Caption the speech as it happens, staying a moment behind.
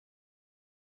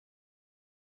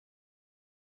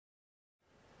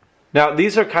Now,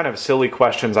 these are kind of silly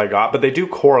questions I got, but they do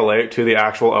correlate to the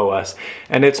actual OS.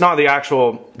 And it's not the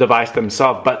actual device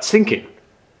themselves, but syncing.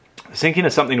 Syncing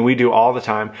is something we do all the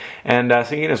time, and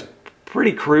syncing is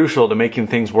pretty crucial to making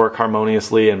things work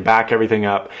harmoniously and back everything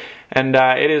up. And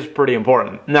it is pretty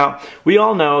important. Now, we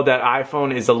all know that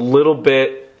iPhone is a little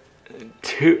bit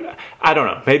too, I don't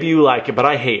know, maybe you like it, but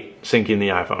I hate syncing the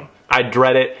iPhone. I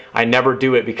dread it. I never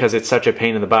do it because it's such a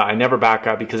pain in the butt. I never back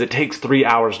up because it takes 3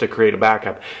 hours to create a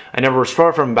backup. I never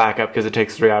restore from backup because it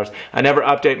takes 3 hours. I never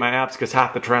update my apps because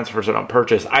half the transfers I don't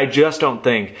purchase. I just don't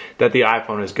think that the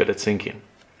iPhone is good at syncing.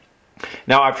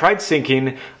 Now, I've tried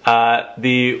syncing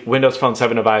the Windows Phone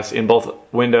 7 device in both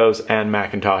Windows and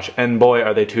Macintosh, and boy,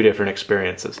 are they two different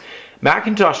experiences.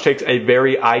 Macintosh takes a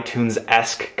very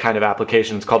iTunes-esque kind of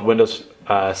application. It's called Windows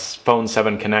Phone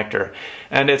 7 Connector,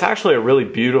 and it's actually a really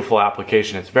beautiful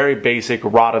application. It's very basic,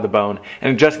 raw to the bone,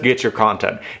 and it just gets your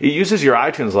content. It uses your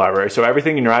iTunes library, so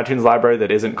everything in your iTunes library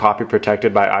that isn't copy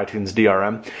protected by iTunes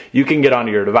DRM, you can get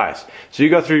onto your device. So you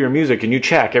go through your music and you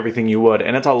check everything you would,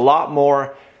 and it's a lot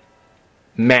more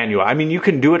manual. I mean, you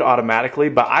can do it automatically,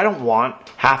 but I don't want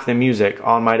half the music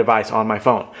on my device on my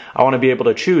phone. I want to be able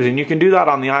to choose, and you can do that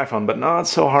on the iPhone, but not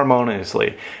so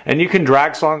harmoniously. And you can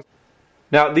drag songs.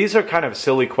 Now, these are kind of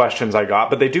silly questions I got,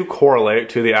 but they do correlate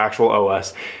to the actual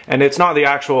OS. And it's not the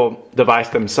actual device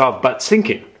themselves, but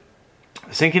syncing.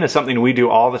 Syncing is something we do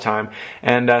all the time,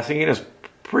 and syncing is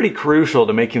pretty crucial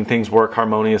to making things work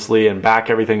harmoniously and back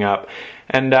everything up.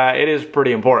 And it is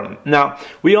pretty important. Now,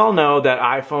 we all know that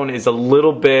iPhone is a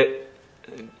little bit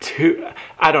too,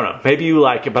 I don't know, maybe you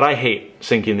like it, but I hate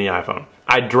syncing the iPhone.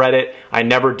 I dread it. I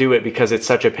never do it because it's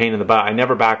such a pain in the butt. I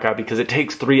never back up because it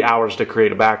takes 3 hours to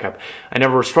create a backup. I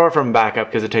never restore from backup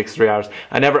because it takes 3 hours.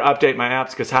 I never update my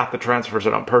apps because half the transfers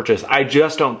I don't purchase. I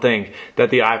just don't think that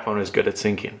the iPhone is good at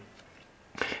syncing.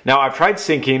 Now, I've tried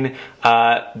syncing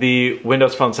the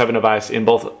Windows Phone 7 device in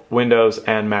both Windows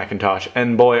and Macintosh,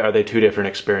 and boy, are they two different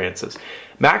experiences.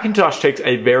 Macintosh takes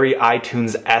a very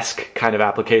iTunes-esque kind of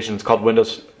application. It's called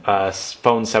Windows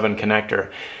Phone 7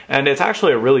 Connector, and it's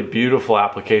actually a really beautiful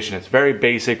application. It's very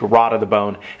basic, raw to the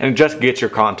bone, and it just gets your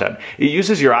content. It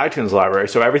uses your iTunes library,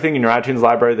 so everything in your iTunes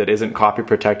library that isn't copy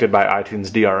protected by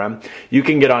iTunes DRM, you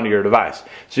can get onto your device.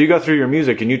 So you go through your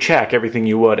music and you check everything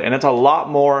you would, and it's a lot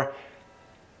more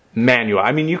manual.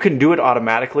 I mean, you can do it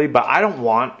automatically, but I don't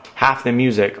want half the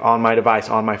music on my device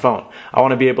on my phone. I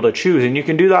want to be able to choose, and you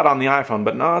can do that on the iPhone,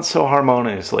 but not so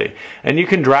harmoniously. And you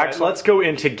can drag. Let's go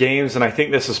into games, and I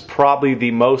think this is probably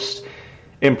the most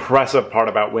impressive part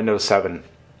about Windows 7.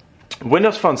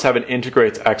 Windows Phone 7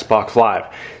 integrates Xbox Live.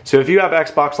 So if you have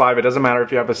Xbox Live, it doesn't matter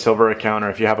if you have a silver account or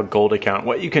if you have a gold account.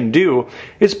 What you can do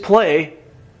is play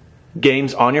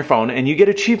games on your phone, and you get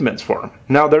achievements for them.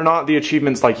 Now, they're not the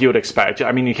achievements like you would expect.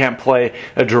 I mean, you can't play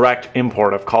a direct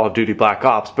import of Call of Duty Black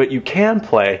Ops, but you can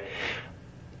play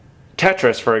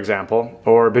Tetris, for example,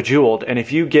 or Bejeweled, and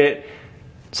if you get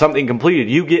something completed,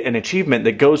 you get an achievement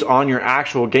that goes on your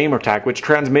actual gamer tag, which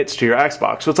transmits to your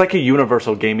Xbox. So it's like a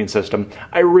universal gaming system.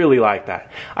 I really like that.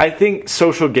 I think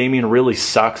social gaming really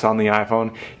sucks on the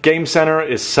iPhone. Game Center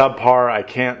is subpar. I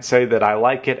can't say that I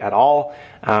like it at all.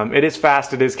 It is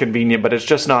fast, it is convenient, but it's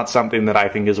just not something that I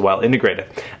think is well integrated.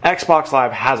 Xbox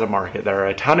Live has a market. There are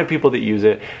a ton of people that use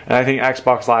it, and I think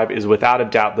Xbox Live is without a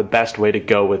doubt the best way to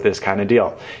go with this kind of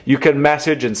deal. You can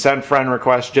message and send friend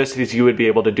requests just as you would be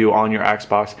able to do on your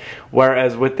Xbox,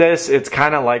 whereas with this, it's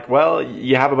kind of like, well,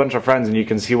 you have a bunch of friends and you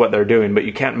can see what they're doing, but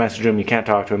you can't message them, you can't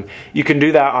talk to them. You can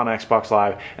do that on Xbox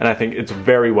Live, and I think it's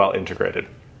very well integrated.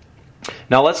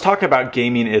 Now let's talk about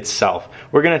gaming itself.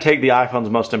 We're going to take the iPhone's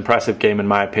most impressive game in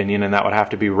my opinion, and that would have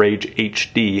to be Rage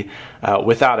HD,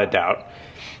 without a doubt.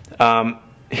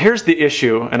 Here's the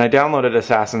issue, and I downloaded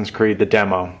Assassin's Creed, the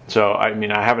demo. So, I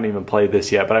mean, I haven't even played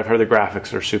this yet, but I've heard the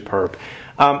graphics are superb.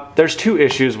 There's two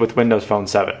issues with Windows Phone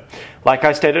 7. Like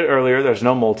I stated earlier, there's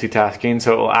no multitasking,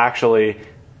 so it will actually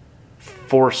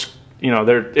force,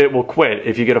 it will quit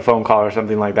if you get a phone call or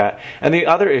something like that. And the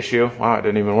other issue, wow, it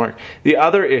didn't even work. The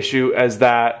other issue is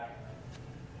that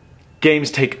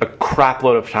games take a crap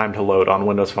load of time to load on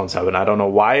Windows Phone 7. I don't know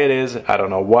why it is. I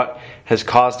don't know what has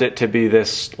caused it to be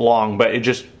this long, but it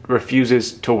just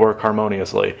refuses to work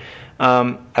harmoniously.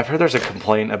 I've heard there's a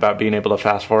complaint about being able to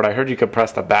fast forward. I heard you could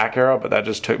press the back arrow, but that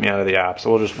just took me out of the app. So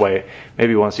we'll just wait,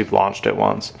 maybe once you've launched it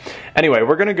once. Anyway,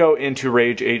 we're going to go into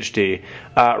Rage HD.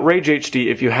 Rage HD,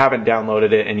 if you haven't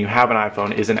downloaded it and you have an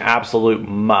iPhone, is an absolute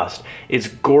must. It's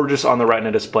gorgeous on the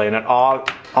Retina display, and it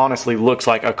honestly looks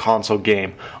like a console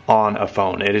game on a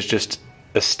phone. It is just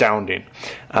astounding.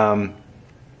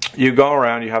 you go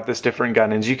around, you have this different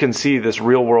gun, and as you can see, this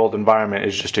real-world environment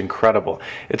is just incredible.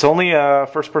 It's only a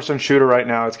first-person shooter right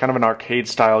now. It's kind of an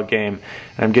arcade-style game,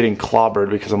 and I'm getting clobbered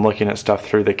because I'm looking at stuff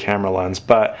through the camera lens,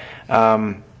 but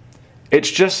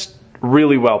it's just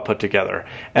really well put together,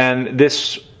 and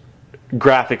this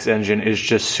graphics engine is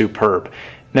just superb.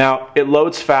 Now, it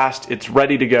loads fast, it's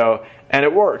ready to go, and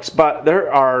it works, but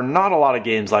there are not a lot of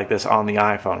games like this on the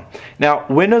iPhone. Now,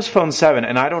 Windows Phone 7,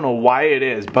 and I don't know why it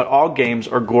is, but all games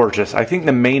are gorgeous. I think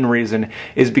the main reason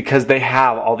is because they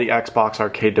have all the Xbox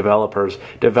Arcade developers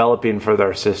developing for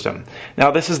their system.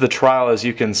 Now, this is the trial, as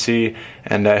you can see,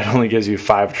 and it only gives you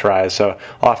 5 tries, so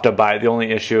I'll have to buy it. The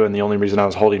only issue and the only reason I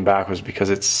was holding back was because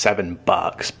it's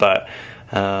 $7, but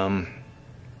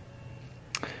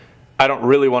I don't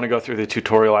really want to go through the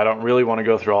tutorial. I don't really want to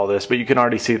go through all this, but you can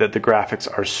already see that the graphics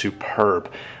are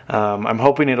superb. I'm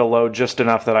hoping it'll load just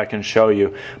enough that I can show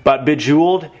you. But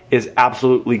Bejeweled is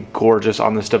absolutely gorgeous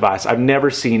on this device. I've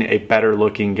never seen a better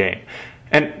looking game.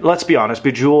 And let's be honest,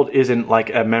 Bejeweled isn't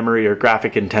like a memory or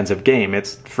graphic intensive game.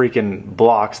 It's freaking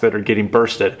blocks that are getting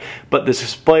bursted. But the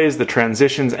displays, the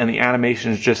transitions, and the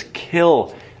animations just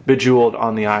kill Bejeweled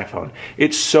on the iPhone.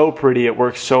 It's so pretty, it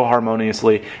works so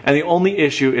harmoniously, and the only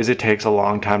issue is it takes a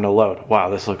long time to load.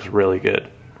 Wow, this looks really good.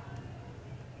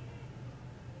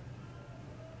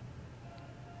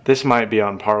 This might be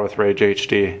on par with Rage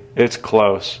HD. It's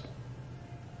close.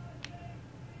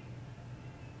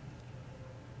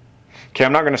 Okay,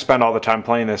 I'm not going to spend all the time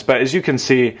playing this, but as you can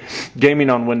see, gaming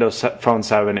on Windows Phone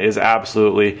 7 is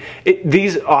absolutely...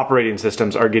 these operating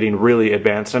systems are getting really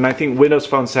advanced, and I think Windows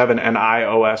Phone 7 and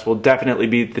iOS will definitely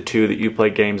be the two that you play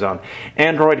games on.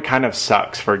 Android kind of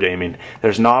sucks for gaming.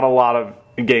 There's not a lot of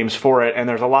games for it, and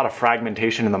there's a lot of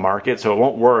fragmentation in the market, so it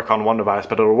won't work on one device,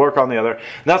 but it'll work on the other.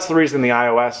 And that's the reason the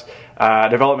iOS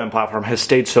development platform has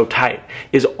stayed so tight,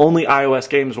 is only iOS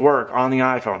games work on the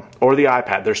iPhone or the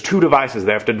iPad. There's 2 devices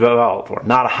they have to develop for,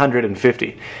 not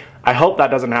 150. I hope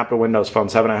that doesn't happen to Windows Phone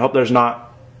 7. I hope there's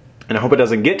not, and I hope it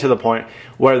doesn't get to the point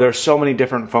where there's so many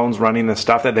different phones running this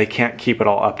stuff that they can't keep it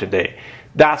all up to date.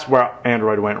 That's where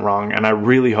Android went wrong, and I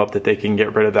really hope that they can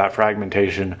get rid of that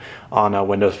fragmentation on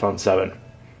Windows Phone 7.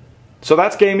 So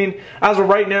that's gaming. As of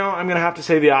right now, I'm going to have to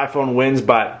say the iPhone wins,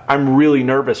 but I'm really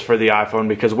nervous for the iPhone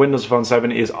because Windows Phone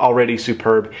 7 is already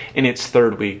superb in its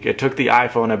 3rd week. It took the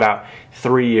iPhone about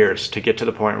 3 years to get to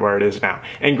the point where it is now.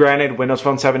 And granted, Windows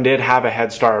Phone 7 did have a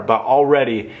head start, but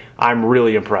already I'm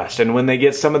really impressed. And when they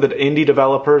get some of the indie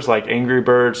developers like Angry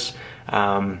Birds,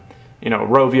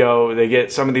 Rovio, they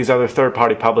get some of these other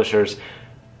third-party publishers,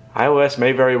 iOS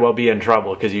may very well be in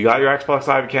trouble because you got your Xbox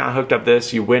Live account hooked up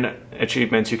this, you win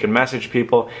achievements, you can message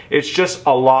people. It's just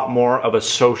a lot more of a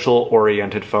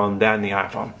social-oriented phone than the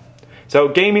iPhone. So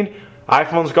gaming,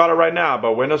 iPhone's got it right now,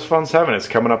 but Windows Phone 7 is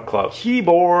coming up close.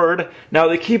 Keyboard. Now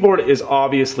the keyboard is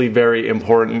obviously very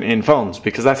important in phones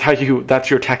because that's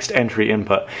your text entry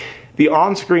input. The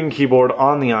on-screen keyboard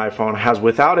on the iPhone has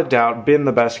without a doubt been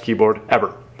the best keyboard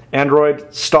ever.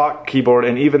 Android, stock keyboard,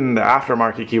 and even the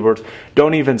aftermarket keyboards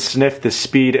don't even sniff the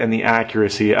speed and the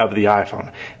accuracy of the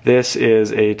iPhone. This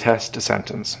is a test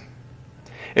sentence.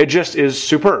 It just is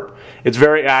superb. It's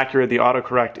very accurate. The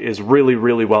autocorrect is really,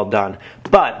 really well done.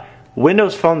 But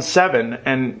Windows Phone 7,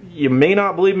 and you may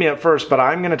not believe me at first, but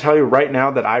I'm going to tell you right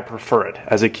now that I prefer it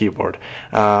as a keyboard.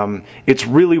 It's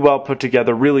really well put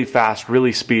together, really fast,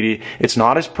 really speedy. It's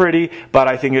not as pretty, but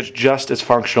I think it's just as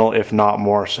functional, if not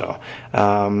more so.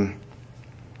 I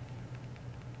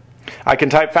can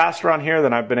type faster on here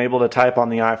than I've been able to type on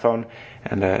the iPhone,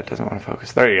 and it doesn't want to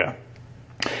focus. There you go.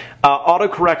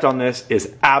 Autocorrect on this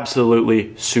is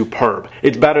absolutely superb.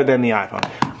 It's better than the iPhone.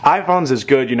 iPhones is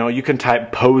good, you can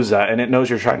type posa and it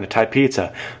knows you're trying to type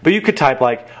pizza. But you could type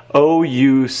like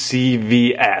OUCVS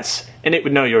and it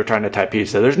would know you were trying to type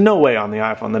pizza. There's no way on the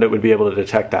iPhone that it would be able to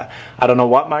detect that. I don't know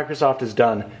what Microsoft has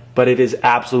done, but it is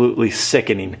absolutely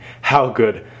sickening how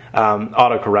good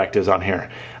autocorrect is on here.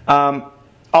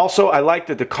 Also, I like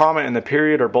that the comma and the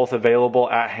period are both available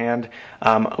at hand.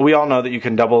 We all know that you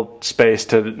can double space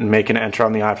to make an enter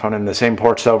on the iPhone, and the same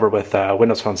ports over with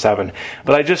Windows Phone 7.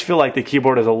 But I just feel like the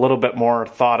keyboard is a little bit more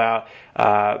thought out.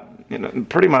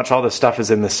 Pretty much all the stuff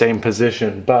is in the same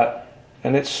position,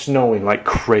 and it's snowing like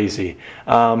crazy.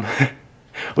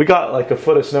 We got like a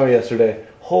foot of snow yesterday.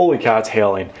 Holy cow, it's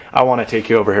hailing. I want to take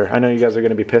you over here. I know you guys are going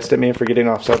to be pissed at me for getting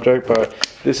off subject, but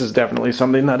this is definitely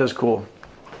something that is cool.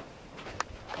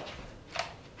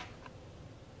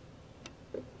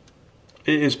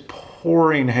 It is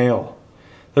pouring hail.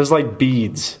 There's like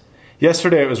beads.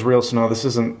 Yesterday it was real snow. This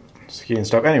isn't skiing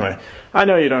stuff. Anyway, I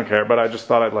know you don't care, but I just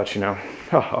thought I'd let you know.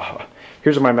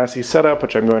 Here's my messy setup,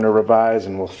 which I'm going to revise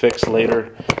and we'll fix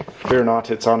later. Fear not,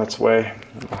 it's on its way.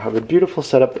 I'll have a beautiful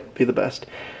setup that will be the best.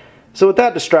 So with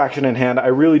that distraction in hand, I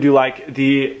really do like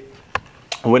the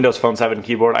Windows Phone 7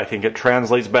 keyboard. I think it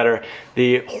translates better.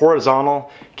 The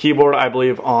horizontal keyboard, I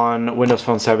believe, on Windows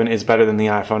Phone 7 is better than the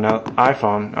iPhone. Now,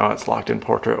 iPhone, oh, it's locked in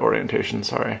portrait orientation,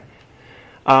 sorry.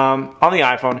 On the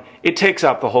iPhone, it takes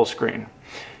up the whole screen.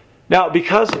 Now,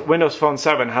 because Windows Phone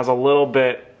 7 has a little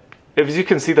bit, as you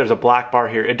can see, there's a black bar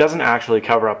here. It doesn't actually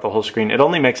cover up the whole screen. It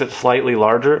only makes it slightly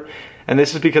larger, and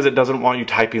this is because it doesn't want you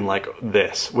typing like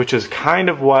this, which is kind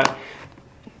of what,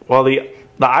 well, the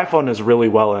iPhone is really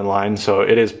well in line, so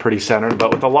it is pretty centered,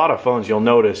 but with a lot of phones, you'll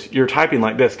notice you're typing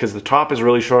like this because the top is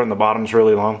really short and the bottom's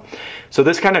really long. So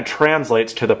this kind of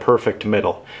translates to the perfect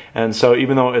middle. And so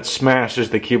even though it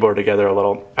smashes the keyboard together a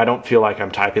little, I don't feel like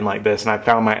I'm typing like this, and I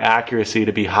found my accuracy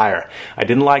to be higher. I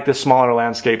didn't like the smaller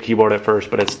landscape keyboard at first,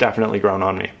 but it's definitely grown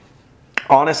on me.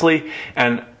 Honestly,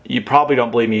 and you probably don't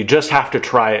believe me, you just have to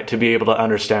try it to be able to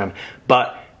understand,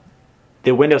 but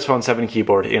the Windows Phone 7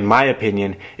 keyboard, in my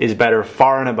opinion, is better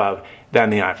far and above than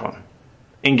the iPhone.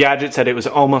 Engadget said it was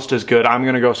almost as good. I'm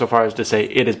going to go so far as to say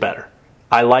it is better.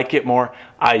 I like it more,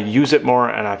 I use it more,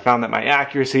 and I found that my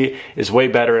accuracy is way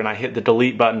better, and I hit the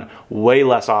delete button way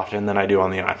less often than I do on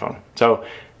the iPhone. So,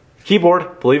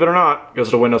 keyboard, believe it or not,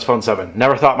 goes to Windows Phone 7.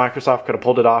 Never thought Microsoft could have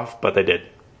pulled it off, but they did.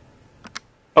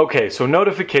 Okay, so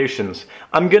notifications.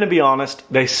 I'm going to be honest,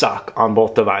 they suck on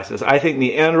both devices. I think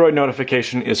the Android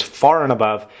notification is far and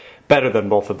above better than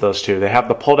both of those two. They have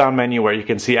the pull-down menu where you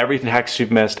can see every text you've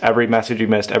missed, every message you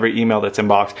missed, every email that's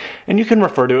inboxed, and you can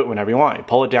refer to it whenever you want. You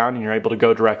pull it down and you're able to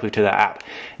go directly to the app.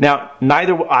 Now,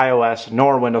 neither iOS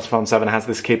nor Windows Phone 7 has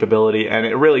this capability, and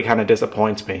it really kind of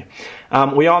disappoints me.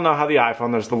 We all know how the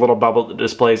iPhone, there's the little bubble that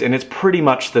displays, and it's pretty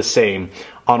much the same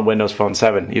on Windows Phone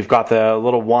 7. You've got the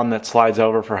little one that slides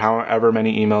over for however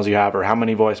many emails you have, or how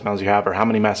many voicemails you have, or how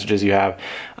many messages you have.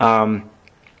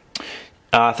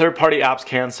 Third-party apps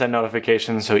can send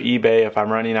notifications, so eBay, if I'm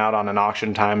running out on an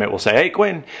auction time, it will say, hey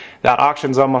Quinn, that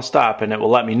auction's almost up, and it will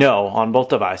let me know on both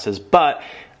devices, but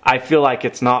I feel like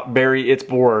it's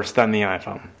worse than the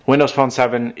iPhone. Windows Phone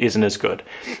 7 isn't as good,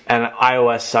 and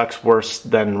iOS sucks worse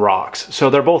than rocks. So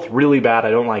they're both really bad.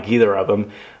 I don't like either of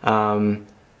them.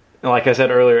 Like I said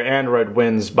earlier, Android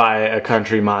wins by a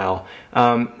country mile.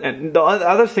 And the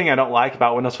other thing I don't like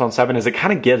about Windows Phone 7 is it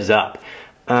kind of gives up.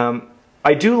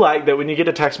 I do like that when you get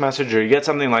a text message or you get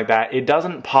something like that, it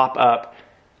doesn't pop up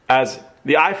as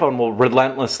the iPhone will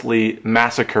relentlessly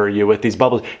massacre you with these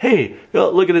bubbles. Hey,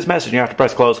 look at this message. And you have to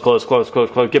press close, close, close,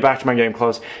 close, close. Get back to my game,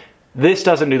 close. This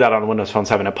doesn't do that on Windows Phone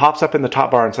 7. It pops up in the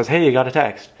top bar and says, hey, you got a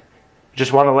text.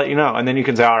 Just want to let you know. And then you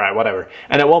can say, all right, whatever.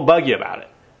 And it won't bug you about it.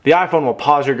 The iPhone will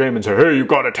pause your game and say, hey, you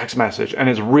got a text message. And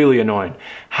it's really annoying.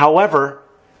 However,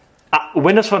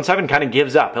 Windows Phone 7 kind of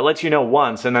gives up. It lets you know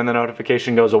once, and then the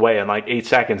notification goes away in like 8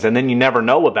 seconds, and then you never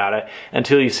know about it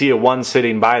until you see a one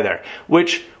sitting by there.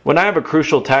 Which, when I have a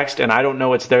crucial text and I don't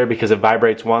know it's there because it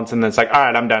vibrates once, and then it's like, all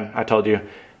right, I'm done, I told you.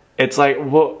 It's like,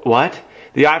 what?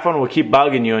 The iPhone will keep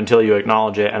bugging you until you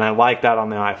acknowledge it, and I like that on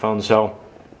the iPhone, so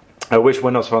I wish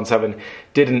Windows Phone 7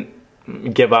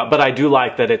 didn't give up, but I do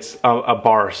like that it's a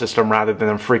bar system rather than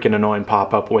a freaking annoying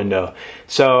pop-up window.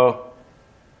 So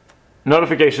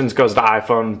notifications goes to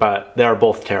iPhone, but they're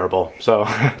both terrible. So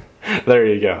there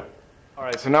you go.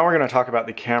 Alright, so now we're going to talk about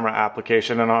the camera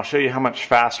application, and I'll show you how much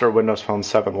faster Windows Phone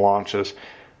 7 launches.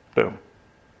 Boom.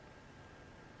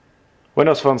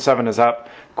 Windows Phone 7 is up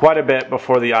quite a bit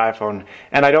before the iPhone,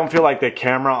 and I don't feel like the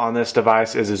camera on this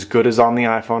device is as good as on the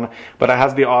iPhone, but it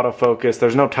has the autofocus.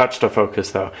 There's no touch to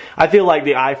focus though. I feel like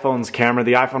the iPhone's camera,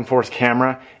 the iPhone 4's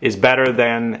camera, is better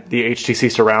than the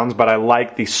HTC surrounds, but I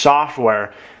like the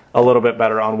software a little bit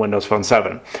better on Windows Phone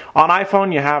 7. On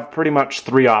iPhone, you have pretty much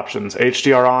three options: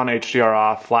 HDR on, HDR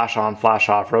off, flash on, flash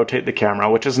off, rotate the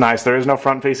camera, which is nice. There is no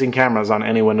front-facing cameras on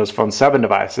any Windows Phone 7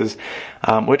 devices,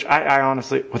 which I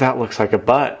honestly, well, that looks like a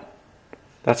butt.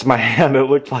 That's my hand, it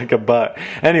looked like a butt.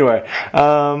 Anyway,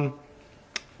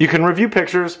 you can review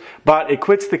pictures, but it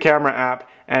quits the camera app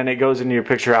and it goes into your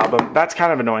picture album. That's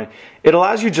kind of annoying. It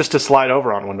allows you just to slide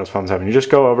over on Windows Phone 7. You just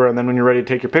go over, and then when you're ready to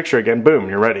take your picture again, boom,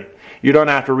 you're ready. You don't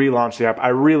have to relaunch the app. I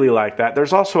really like that.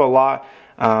 There's also a lot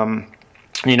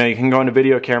You know, you can go into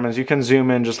video cameras, you can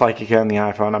zoom in just like you can in the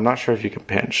iPhone. I'm not sure if you can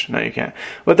pinch. No, you can't.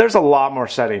 But there's a lot more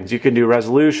settings. You can do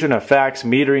resolution, effects,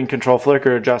 metering, control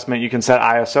flicker adjustment. You can set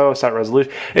ISO, set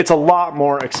resolution. It's a lot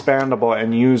more expandable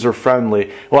and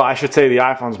user-friendly. Well, I should say the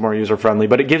iPhone's more user-friendly,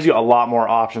 but it gives you a lot more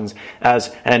options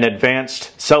as an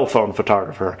advanced cell phone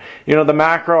photographer. You know, the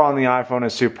macro on the iPhone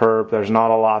is superb. There's not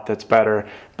a lot that's better.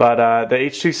 But the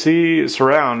HTC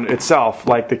Surround itself,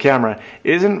 like the camera,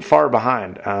 isn't far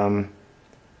behind.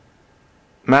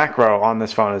 Macro on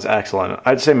this phone is excellent.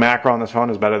 I'd say macro on this phone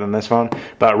is better than this phone,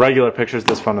 but regular pictures,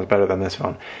 this phone is better than this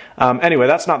phone. Anyway,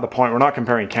 that's not the point. We're not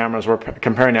comparing cameras, we're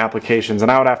comparing applications,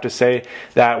 and I would have to say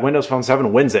that Windows Phone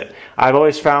 7 wins it. I've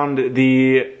always found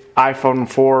the iPhone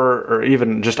 4 or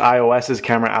even just iOS's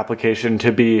camera application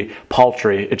to be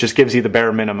paltry. It just gives you the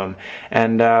bare minimum.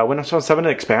 And Windows Phone 7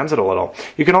 expands it a little.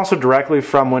 You can also directly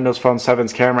from Windows Phone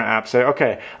 7's camera app say,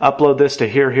 okay, upload this to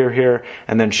here, here, here,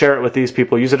 and then share it with these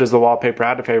people. Use it as the wallpaper,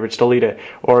 add to favorites, delete it.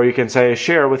 Or you can say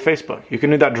share with Facebook. You can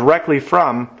do that directly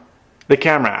from the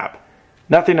camera app.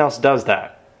 Nothing else does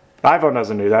that. The iPhone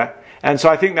doesn't do that. And so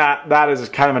I think that is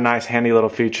kind of a nice, handy little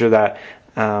feature that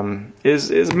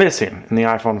is missing in the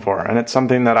iPhone 4, and it's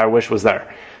something that I wish was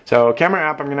there. So camera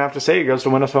app, I'm going to have to say it goes to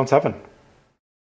Windows Phone 7.